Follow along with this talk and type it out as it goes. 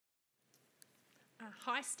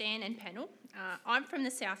Hi, Stan and panel. I'm from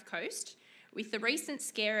the South Coast. With the recent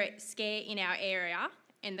scare in our area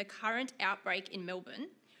and the current outbreak in Melbourne,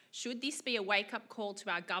 should this be a wake-up call to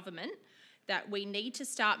our government that we need to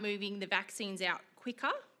start moving the vaccines out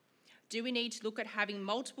quicker? Do we need to look at having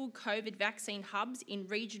multiple COVID vaccine hubs in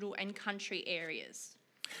regional and country areas?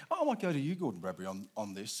 I might go to you, Gordon Bradbery,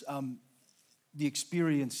 on this. The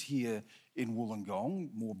experience here in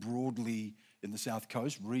Wollongong, more broadly in the South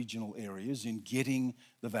Coast, regional areas, in getting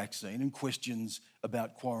the vaccine and questions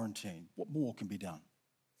about quarantine. What more can be done?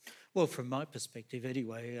 Well, from my perspective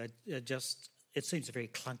anyway, it seems a very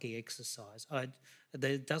clunky exercise.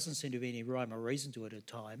 There doesn't seem to be any rhyme or reason to it at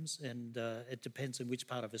times, and it depends on which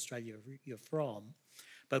part of Australia you're from.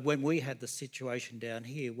 But when we had the situation down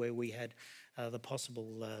here where we had the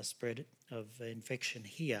possible spread of infection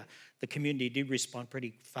here, the community did respond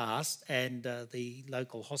pretty fast, and the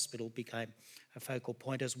local hospital became a focal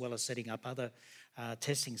point, as well as setting up other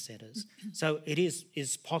testing centres. So it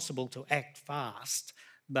is possible to act fast,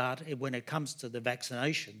 but when it comes to the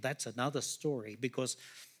vaccination, that's another story, because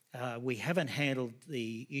we haven't handled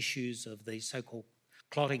the issues of the so-called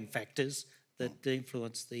clotting factors that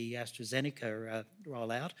influence the AstraZeneca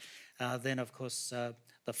rollout. Then, of course,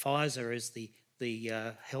 the Pfizer is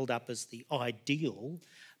the held up as the ideal,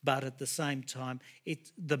 but at the same time,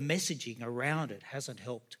 the messaging around it hasn't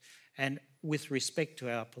helped. And with respect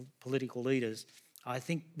to our political leaders, I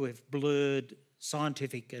think we've blurred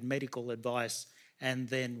scientific and medical advice, and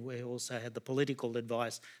then we also had the political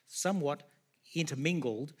advice somewhat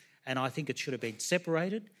intermingled, and I think it should have been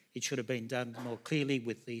separated. It should have been done more clearly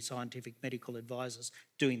with the scientific medical advisors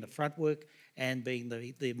doing the front work and being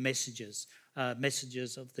the messages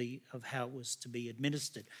of how it was to be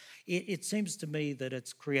administered. It seems to me that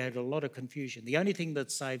it's created a lot of confusion. The only thing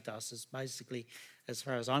that saved us is basically, as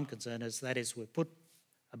far as I'm concerned, we've put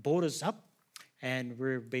borders up and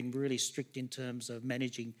we've been really strict in terms of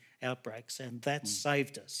managing outbreaks, and that's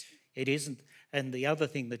saved us. It isn't, and the other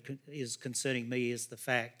thing that is concerning me is the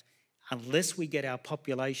fact, unless we get our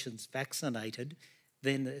populations vaccinated,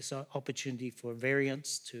 then there's an opportunity for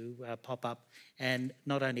variants to pop up. And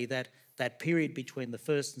not only that, that period between the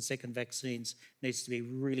first and second vaccines needs to be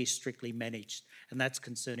really strictly managed. And that's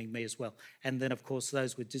concerning me as well. And then, of course,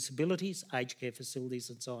 those with disabilities, aged care facilities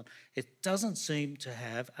and so on. It doesn't seem to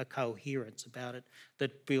have a coherence about it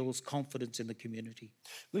that builds confidence in the community.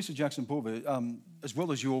 Lisa Jackson-Pulver, as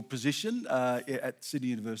well as your position at Sydney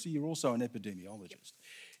University, you're also an epidemiologist.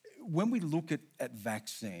 Yep. When we look at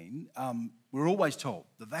vaccine, we're always told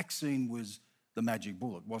the vaccine was the magic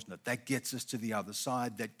bullet, wasn't it? That gets us to the other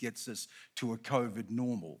side, that gets us to a COVID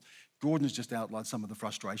normal. Gordon has just outlined some of the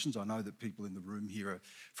frustrations. I know that people in the room here are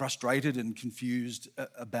frustrated and confused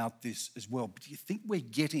about this as well. But do you think we're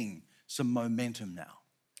getting some momentum now?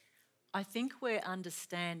 I think we're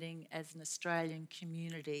understanding as an Australian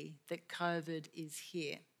community that COVID is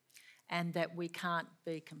here, and that we can't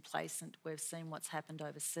be complacent. We've seen what's happened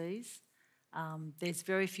overseas. There's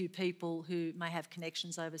very few people who may have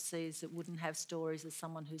connections overseas that wouldn't have stories of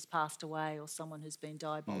someone who's passed away or someone who's been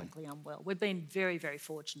diabolically unwell. We've been very, very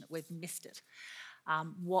fortunate. We've missed it.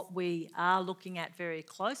 What we are looking at very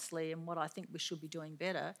closely, and what I think we should be doing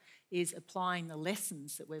better, is applying the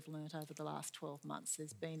lessons that we've learnt over the last 12 months.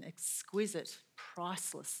 There's been exquisite,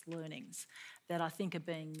 priceless learnings that I think are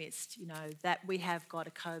being missed. You know, that we have got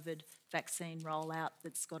a COVID vaccine rollout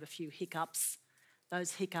that's got a few hiccups.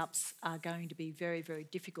 Those hiccups are going to be very, very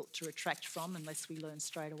difficult to retract from unless we learn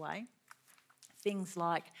straight away. Things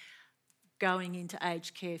like going into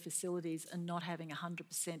aged care facilities and not having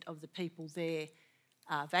 100% of the people there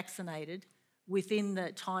vaccinated within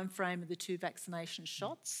the time frame of the 2 vaccination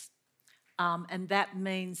shots. And that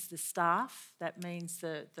means the staff, that means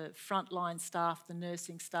the frontline staff, the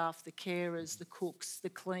nursing staff, the carers, the cooks, the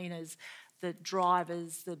cleaners, the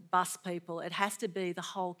drivers, the bus people. It has to be the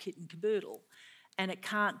whole kit and caboodle. And it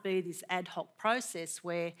can't be this ad hoc process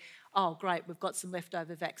where, oh, great, we've got some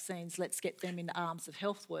leftover vaccines, let's get them in the arms of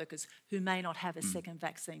health workers who may not have a second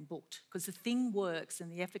vaccine booked. Because the thing works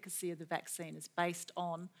and the efficacy of the vaccine is based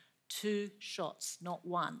on 2 shots, not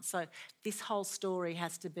 1. So this whole story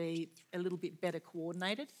has to be a little bit better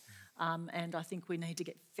coordinated, and I think we need to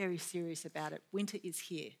get very serious about it. Winter is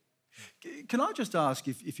here. Can I just ask,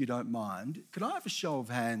 if you don't mind, can I have a show of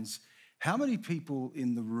hands, how many people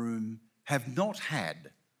in the room have not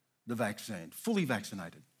had the vaccine, fully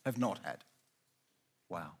vaccinated, have not had?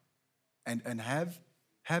 Wow. And have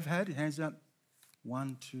had, hands up,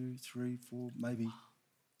 1, 2, 3, 4, maybe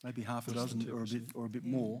half a dozen or a bit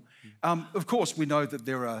more. Of course, we know that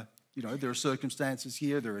there are circumstances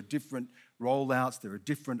here, there are different rollouts, there are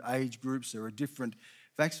different age groups, there are different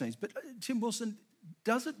vaccines. But Tim Wilson,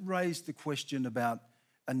 does it raise the question about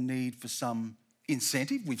a need for some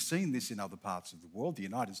incentive? We've seen this in other parts of the world. The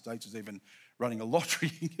United States is even running a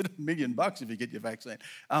lottery. You get $1 million if you get your vaccine.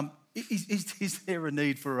 Is there a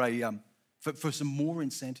need for some more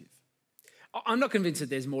incentive? I'm not convinced that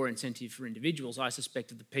there's more incentive for individuals. I suspect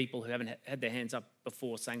that the people who haven't had their hands up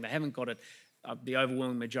before saying they haven't got it, the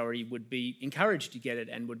overwhelming majority would be encouraged to get it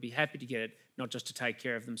and would be happy to get it, not just to take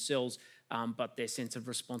care of themselves, but their sense of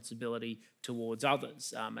responsibility towards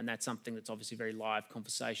others. And that's something that's obviously a very live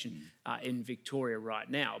conversation in Victoria right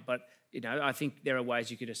now. But, I think there are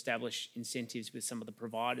ways you could establish incentives with some of the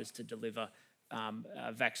providers to deliver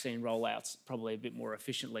vaccine rollouts probably a bit more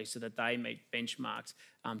efficiently so that they meet benchmarks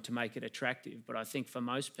to make it attractive. But I think for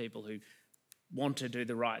most people who want to do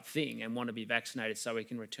the right thing and want to be vaccinated so we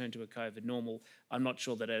can return to a COVID normal, I'm not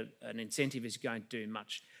sure that an incentive is going to do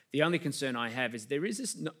much. The only concern I have is there is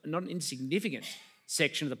this not an insignificant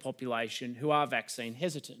section of the population who are vaccine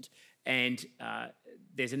hesitant, and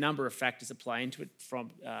there's a number of factors that play into it,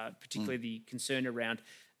 from particularly the concern around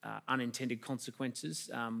unintended consequences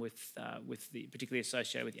particularly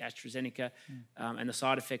associated with the AstraZeneca and the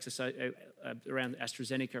side effects around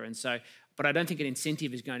AstraZeneca. And so, but I don't think an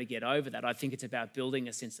incentive is going to get over that. I think it's about building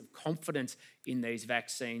a sense of confidence in these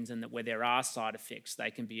vaccines, and that where there are side effects, they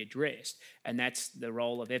can be addressed. And that's the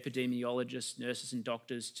role of epidemiologists, nurses and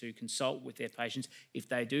doctors to consult with their patients if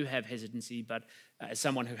they do have hesitancy. But as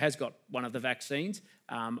someone who has got one of the vaccines,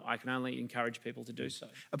 I can only encourage people to do so.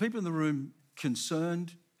 Are people in the room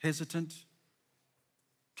concerned, hesitant?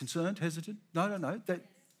 Concerned, hesitant? No.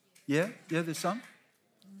 Yeah, there's some.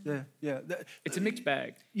 Yeah. It's a mixed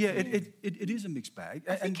bag. Yeah, it is a mixed bag.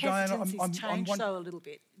 I think Diane, hesitancy's changed though a little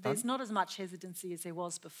bit. There's not as much hesitancy as there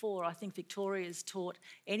was before. I think Victoria's taught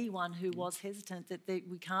anyone who was hesitant that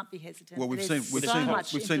we can't be hesitant. Well, we've seen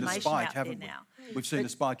a spike, haven't we? We've seen a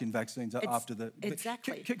spike in vaccines after the...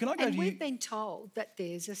 Exactly. Can I go and to we've been told that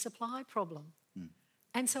there's a supply problem.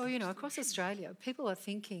 And so, across Australia, people are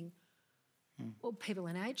thinking, well, people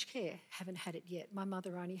in aged care haven't had it yet. My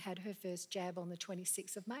mother only had her first jab on the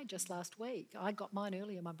 26th of May, just last week. I got mine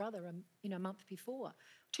earlier, my brother, a month before,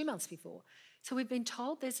 2 months before. So we've been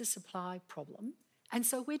told there's a supply problem, and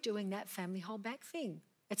so we're doing that family hold back thing.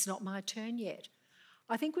 It's not my turn yet.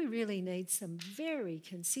 I think we really need some very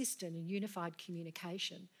consistent and unified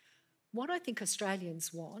communication. What I think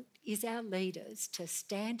Australians want is our leaders to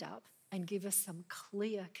stand up and give us some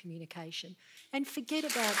clear communication and forget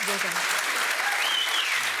about whether...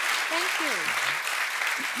 Thank you.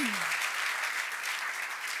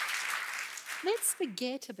 Let's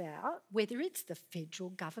forget about whether it's the federal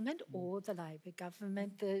government or the Labor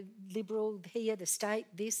government, the Liberal here, the state,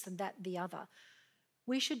 this and that, the other.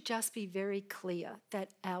 We should just be very clear that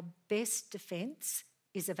our best defence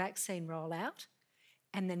is a vaccine rollout,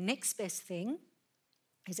 and the next best thing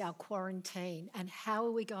is our quarantine. And how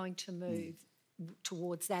are we going to move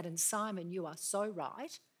towards that? And Simon, you are so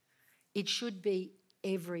right. It should be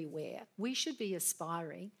everywhere. We should be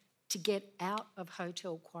aspiring to get out of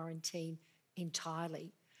hotel quarantine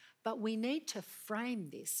entirely. But we need to frame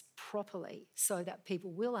this properly so that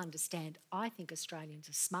people will understand. I think Australians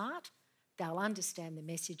are smart. They'll understand the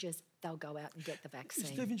messages. They'll go out and get the vaccine.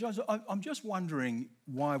 Stephen Jones, I'm just wondering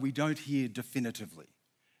why we don't hear definitively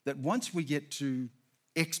that once we get to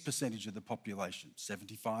X percentage of the population,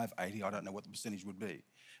 75, 80, I don't know what the percentage would be.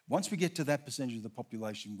 Once we get to that percentage of the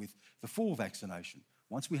population with the full vaccination,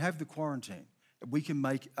 once we have the quarantine, we can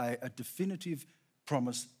make a definitive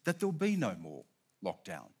promise that there'll be no more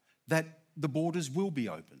lockdown, that the borders will be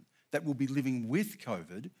open, that we'll be living with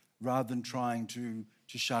COVID rather than trying to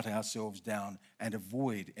shut ourselves down and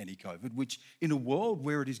avoid any COVID, which in a world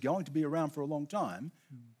where it is going to be around for a long time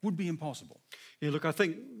would be impossible. Yeah, look, I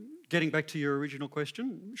think getting back to your original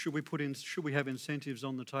question, should we have incentives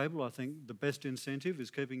on the table? I think the best incentive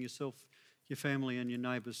is keeping yourself, your family and your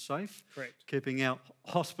neighbours safe. Correct. Keeping our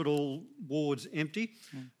hospital wards empty,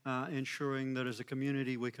 ensuring that as a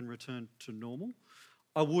community we can return to normal.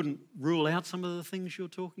 I wouldn't rule out some of the things you're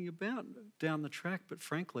talking about down the track, but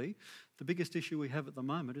frankly, the biggest issue we have at the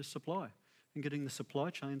moment is supply and getting the supply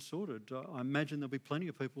chain sorted. I imagine there'll be plenty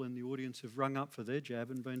of people in the audience who've rung up for their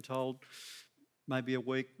jab and been told maybe a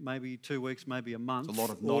week, maybe 2 weeks, maybe a month. It's a lot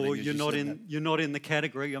of nodding. Or you're not in the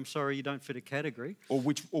category. I'm sorry, you don't fit a category. Or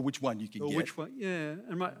which one you can get. Which one? Yeah,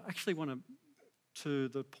 and I actually want to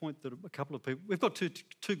the point that a couple of people, we've got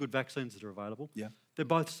two good vaccines that are available. Yeah, they're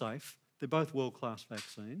both safe. They're both world-class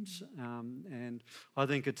vaccines, and I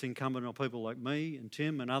think it's incumbent on people like me and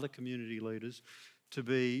Tim and other community leaders to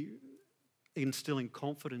be instilling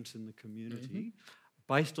confidence in the community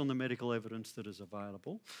based on the medical evidence that is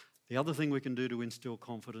available. The other thing we can do to instill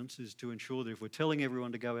confidence is to ensure that if we're telling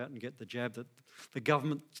everyone to go out and get the jab, that the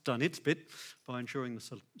government's done its bit by ensuring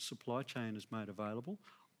the supply chain is made available.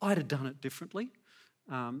 I'd have done it differently.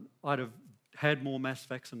 I'd have had more mass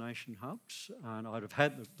vaccination hubs, and I'd have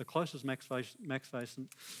had the closest mass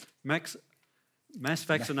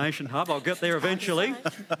vaccination hub, I'll get there eventually,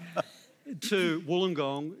 to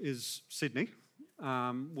Wollongong is Sydney.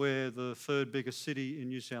 We're the third biggest city in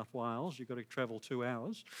New South Wales. You've got to travel 2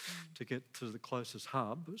 hours to get to the closest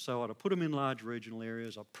hub. So I'd have put them in large regional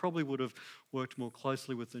areas. I probably would have worked more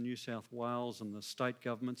closely with the New South Wales and the state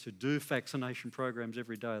governments who do vaccination programs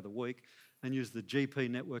every day of the week and use the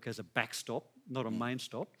GP network as a backstop, not a main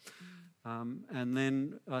stop. And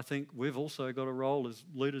then I think we've also got a role as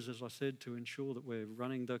leaders, as I said, to ensure that we're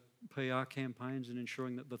running the PR campaigns and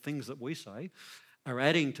ensuring that the things that we say are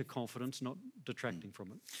adding to confidence, not detracting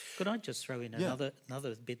from it. Could I just throw in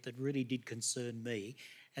another bit that really did concern me?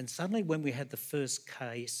 And suddenly when we had the first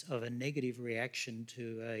case of a negative reaction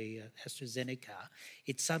to a AstraZeneca,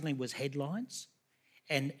 it suddenly was headlines,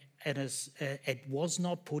 and it was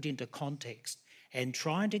not put into context. And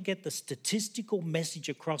trying to get the statistical message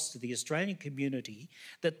across to the Australian community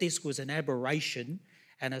that this was an aberration,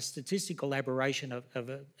 and a statistical aberration of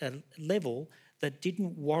a level that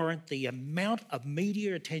didn't warrant the amount of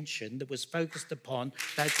media attention that was focused upon.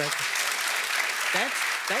 That's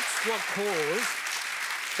what caused,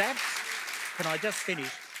 can I just finish?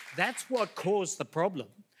 That's what caused the problem.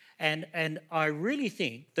 And I really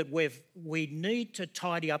think that we need to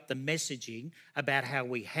tidy up the messaging about how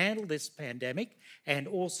we handle this pandemic, and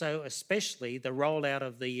also especially the rollout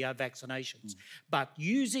of the vaccinations. But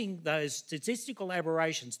using those statistical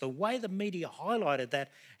aberrations, the way the media highlighted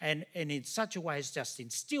that, and in such a way as just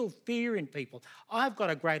instill fear in people. I've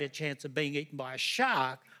got a greater chance of being eaten by a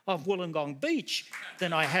shark off Wollongong Beach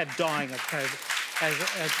than I had dying of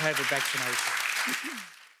COVID vaccination.